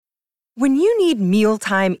When you need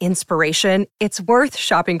mealtime inspiration, it's worth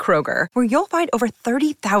shopping Kroger, where you'll find over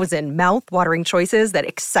 30,000 mouth-watering choices that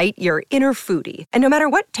excite your inner foodie. And no matter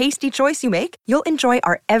what tasty choice you make, you'll enjoy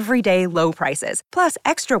our everyday low prices, plus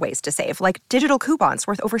extra ways to save, like digital coupons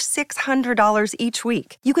worth over $600 each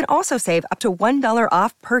week. You can also save up to $1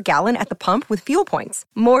 off per gallon at the pump with fuel points.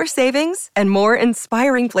 More savings and more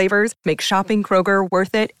inspiring flavors make shopping Kroger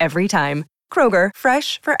worth it every time. Kroger,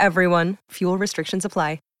 fresh for everyone. Fuel restrictions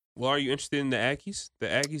apply. Well, are you interested in the Aggies? The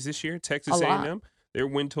Aggies this year, Texas A&M, their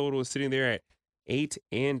win total is sitting there at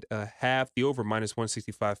 8.5. The over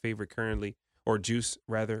 -165 favorite currently, or juice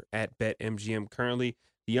rather, at BetMGM currently.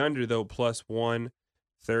 The under though plus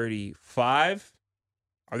 135.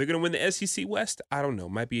 Are they going to win the SEC West? I don't know.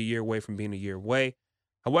 Might be a year away from being a year away.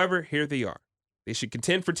 However, here they are. They should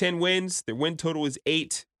contend for 10 wins. Their win total is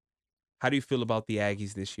 8. How do you feel about the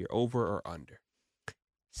Aggies this year, over or under?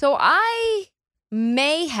 So I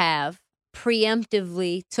may have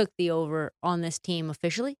preemptively took the over on this team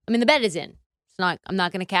officially. I mean, the bet is in. I'm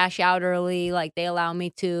not going to cash out early like they allow me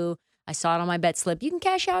to. I saw it on my bet slip. You can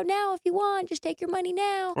cash out now if you want. Just take your money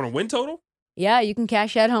now. On a win total? Yeah, you can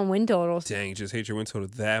cash out on win totals. Dang, you just hate your win total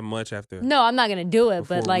that much after. No, I'm not going to do it,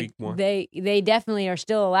 but like they definitely are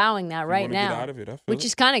still allowing that right now, get out of it, which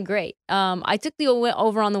is kind of great. I took the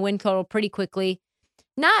over on the win total pretty quickly,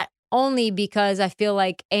 not only because I feel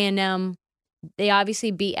like A&M, they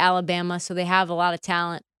obviously beat Alabama, so they have a lot of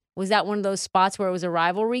talent. Was that one of those spots where it was a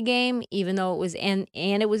rivalry game, even though it was and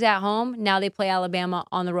it was at home? Now they play Alabama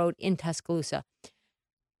on the road in Tuscaloosa.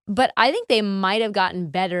 But I think they might have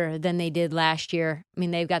gotten better than they did last year. I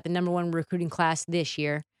mean, they've got the number 1 recruiting class this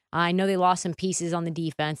year. I know they lost some pieces on the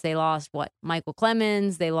defense. They lost, Michael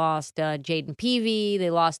Clemens. They lost Jaden Peavy.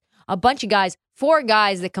 They lost a bunch of guys, 4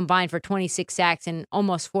 guys that combined for 26 sacks and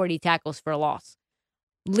almost 40 tackles for a loss.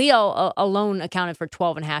 Leo alone accounted for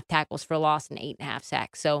 12.5 tackles for a loss and 8.5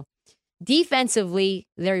 sacks. So defensively,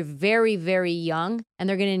 they're very, very young, and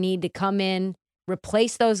they're going to need to come in,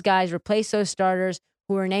 replace those guys, replace those starters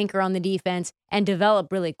who are an anchor on the defense, and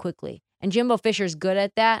develop really quickly. And Jimbo Fisher's good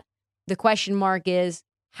at that. The question mark is,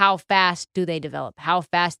 how fast do they develop? How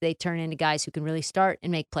fast do they turn into guys who can really start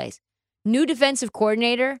and make plays? New defensive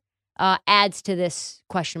coordinator adds to this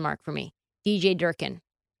question mark for me. DJ Durkin.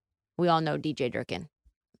 We all know DJ Durkin.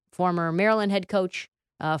 Former Maryland head coach,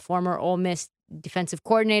 former Ole Miss defensive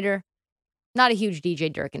coordinator. Not a huge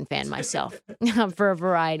DJ Durkin fan myself for a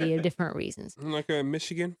variety of different reasons. Like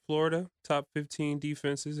Michigan, Florida, top 15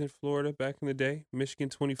 defenses in Florida back in the day. Michigan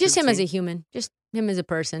 2015. Just him as a human. Just him as a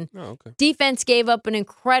person. Oh, okay. Defense gave up an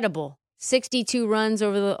incredible 62 runs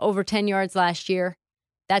over 10 yards last year.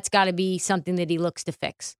 That's got to be something that he looks to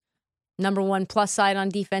fix. Number 1 plus side on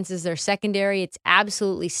defense is their secondary. It's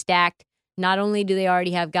absolutely stacked. Not only do they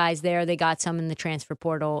already have guys there, they got some in the transfer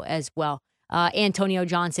portal as well. Antonio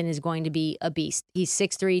Johnson is going to be a beast. He's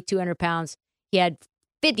 6'3", 200 pounds. He had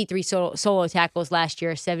 53 solo tackles last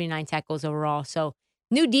year, 79 tackles overall. So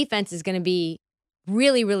new defense is going to be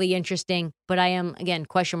really, really interesting. But I am, again,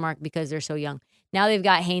 question mark because they're so young. Now they've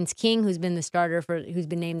got Haynes King, who's been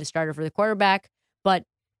named the starter for the quarterback. But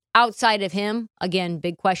outside of him, again,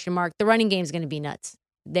 big question mark. The running game is going to be nuts.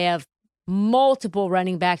 They have multiple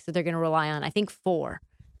running backs that they're going to rely on. I think 4.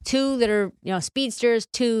 2 that are, speedsters,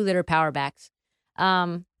 2 that are power backs.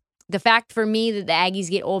 The fact for me that the Aggies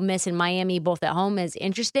get Ole Miss and Miami both at home is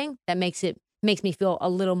interesting. That makes me feel a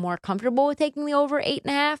little more comfortable with taking the over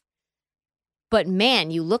 8.5. But man,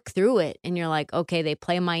 you look through it and you're like, okay, they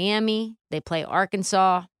play Miami, they play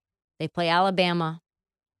Arkansas, they play Alabama,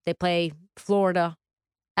 they play Florida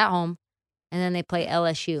at home, and then they play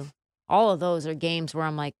LSU. All of those are games where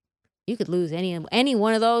I'm like, you could lose any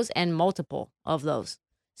one of those and multiple of those.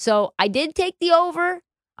 So I did take the over.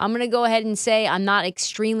 I'm going to go ahead and say I'm not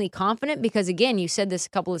extremely confident because, again, you said this a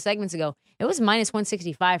couple of segments ago. It was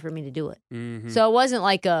 -165 for me to do it. Mm-hmm. So it wasn't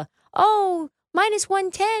like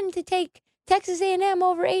 -110 to take Texas A&M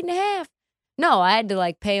over 8.5. No, I had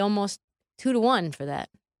to pay almost 2-1 for that.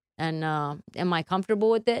 And am I comfortable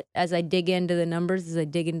with it as I dig into the numbers, as I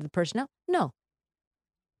dig into the personnel? No.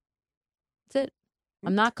 That's it.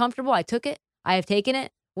 I'm not comfortable. I took it. I have taken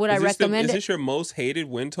it. Would I recommend it? Is this your most hated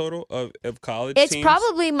win total of college teams? It's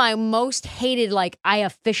probably my most hated, I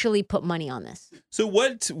officially put money on this. So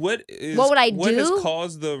what would I do? What has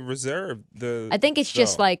caused the reserve? I think it's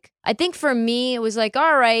just I think for me, it was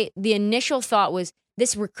all right, the initial thought was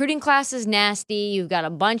this recruiting class is nasty. You've got a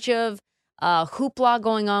bunch of hoopla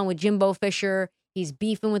going on with Jimbo Fisher. He's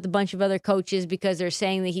beefing with a bunch of other coaches because they're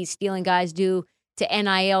saying that he's stealing guys due to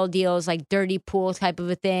NIL deals, like dirty pool type of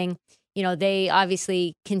a thing. They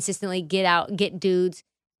obviously consistently get dudes.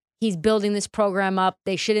 He's building this program up.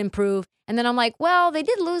 They should improve. And then I'm like, well, they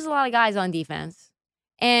did lose a lot of guys on defense.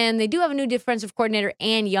 And they do have a new defensive coordinator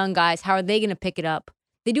and young guys. How are they going to pick it up?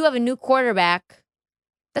 They do have a new quarterback.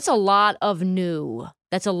 That's a lot of new.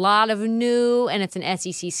 And it's an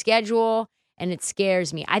SEC schedule, and it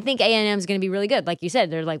scares me. I think A&M is going to be really good. Like you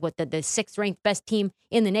said, they're like the sixth-ranked best team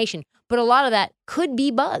in the nation. But a lot of that could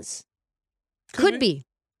be buzz. Could be.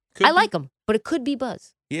 I like them, but it could be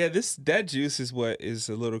buzz. Yeah, that juice is what is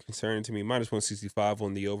a little concerning to me. Minus 165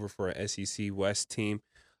 on the over for an SEC West team.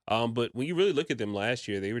 But when you really look at them last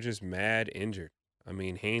year, they were just mad injured. I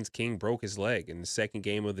mean, Haynes King broke his leg in the second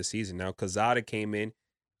game of the season. Now, Quezada came in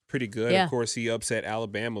pretty good. Yeah. Of course, he upset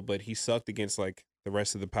Alabama, but he sucked against like the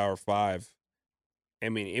rest of the Power Five. I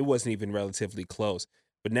mean, it wasn't even relatively close.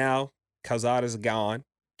 But now Quezada's gone.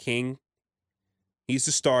 King, he's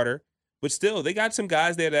the starter. But still, they got some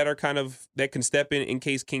guys there that are that can step in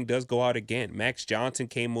case King does go out again. Max Johnson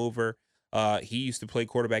came over. He used to play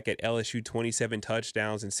quarterback at LSU, 27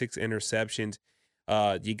 touchdowns and 6 interceptions.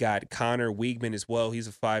 You got Connor Weigman as well. He's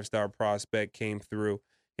a 5-star prospect, came through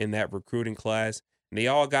in that recruiting class. And they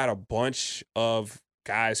all got a bunch of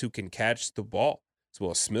guys who can catch the ball. As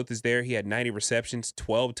well, Smith is there. He had 90 receptions,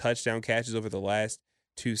 12 touchdown catches over the last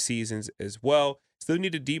 2 seasons as well. Still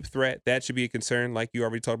need a deep threat. That should be a concern. Like you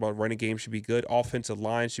already talked about, running game should be good. Offensive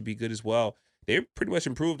line should be good as well. They've pretty much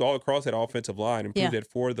improved all across that offensive line. Improved at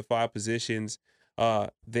 4 of the 5 positions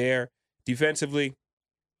there. Defensively,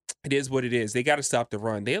 it is what it is. They got to stop the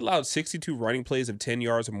run. They allowed 62 running plays of 10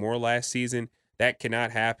 yards or more last season. That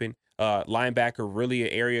cannot happen. Linebacker, really an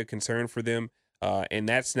area of concern for them. And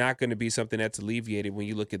that's not going to be something that's alleviated when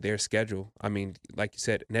you look at their schedule. I mean, like you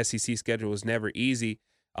said, an SEC schedule is never easy.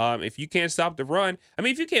 If you can't stop the run, I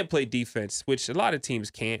mean, if you can't play defense, which a lot of teams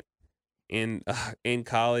can't in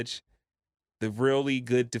college, the really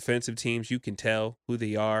good defensive teams, you can tell who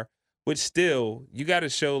they are. But still, you got to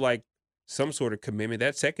show like some sort of commitment.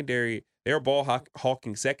 That secondary, they're a ball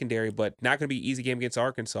hawking secondary, but not going to be an easy game against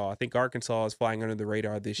Arkansas. I think Arkansas is flying under the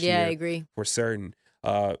radar this year. Yeah, I agree. For certain.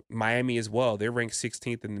 Miami as well. They're ranked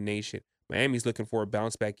 16th in the nation. Miami's looking for a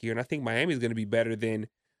bounce back year, and I think Miami's going to be better than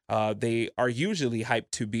they are usually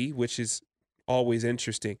hyped to be, which is always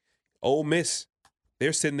interesting. Ole Miss,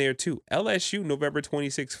 they're sitting there too. LSU, November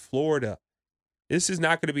 26th, Florida. This is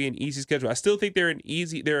not going to be an easy schedule. I still think they're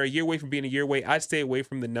a year away from being a year away. I'd stay away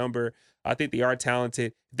from the number. I think they are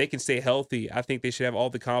talented. If they can stay healthy, I think they should have all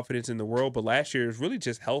the confidence in the world. But last year, it was really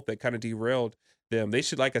just health that kind of derailed them. They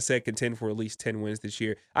should, like I said, contend for at least 10 wins this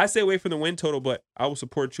year. I stay away from the win total, but I will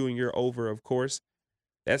support you in your over, of course.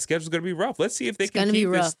 That schedule's going to be rough. Let's see if they can keep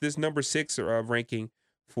this number 6 ranking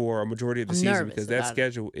for a majority of the season, because that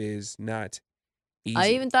schedule is not easy. I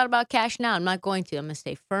even thought about cashing out. I'm not going to. I'm going to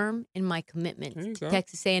stay firm in my commitment to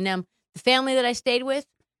Texas A&M. The family that I stayed with,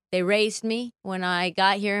 they raised me when I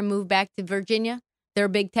got here and moved back to Virginia. They're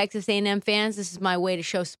big Texas A&M fans. This is my way to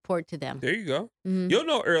show support to them. There you go. Mm-hmm. You'll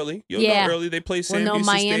know early. Know early. They play Sam Houston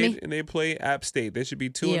State and they play App State. They should be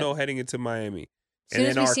 2-0 heading into Miami. As soon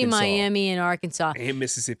as we see Miami and Arkansas. And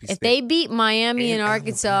Mississippi State. If they beat Miami and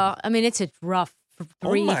Arkansas, I mean, it's a rough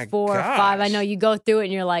 3, 4, 5. I know you go through it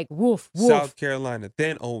and you're like, woof, woof. South Carolina,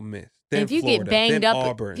 then Ole Miss, then if you Florida, get banged then up,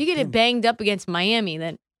 Auburn. if you get banged up against Miami,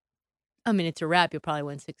 then, I mean, it's a wrap. You'll probably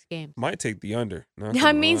win 6 games. Might take the under.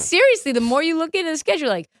 I mean, seriously, the more you look into the schedule,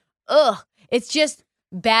 like, ugh, it's just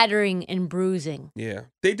battering and bruising. Yeah.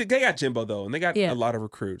 They got Jimbo, though, and they got a lot of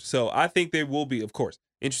recruits. So I think they will be, of course,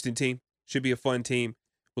 interesting team. Should be a fun team.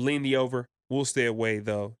 We'll lean the over. We'll stay away,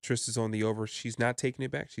 though. Trista's on the over. She's not taking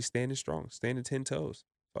it back. She's standing strong, standing 10 toes.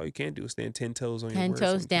 All you can do is stand 10 toes on your word. 10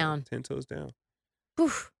 toes down. 10 toes down.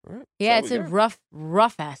 Oof. All right. Yeah, it's a rough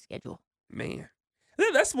ass schedule. Man.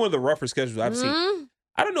 That's one of the rougher schedules I've seen.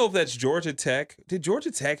 I don't know if that's Georgia Tech. Did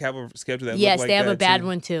Georgia Tech have a schedule that looked like that? Yes, they have a bad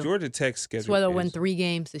one, too. Georgia Tech's schedule. That's why they'll win 3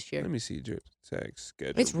 games this year. Let me see Georgia Tech's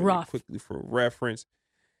schedule. It's rough. Quickly for reference.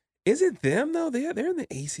 Is it them, though? They're in the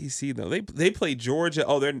ACC, though. They play Georgia.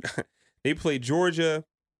 Oh, they play Georgia,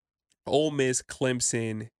 Ole Miss,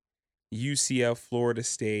 Clemson, UCF, Florida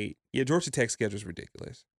State. Yeah, Georgia Tech's schedule is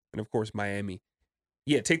ridiculous. And, of course, Miami.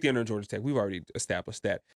 Yeah, take the under on Georgia Tech. We've already established that.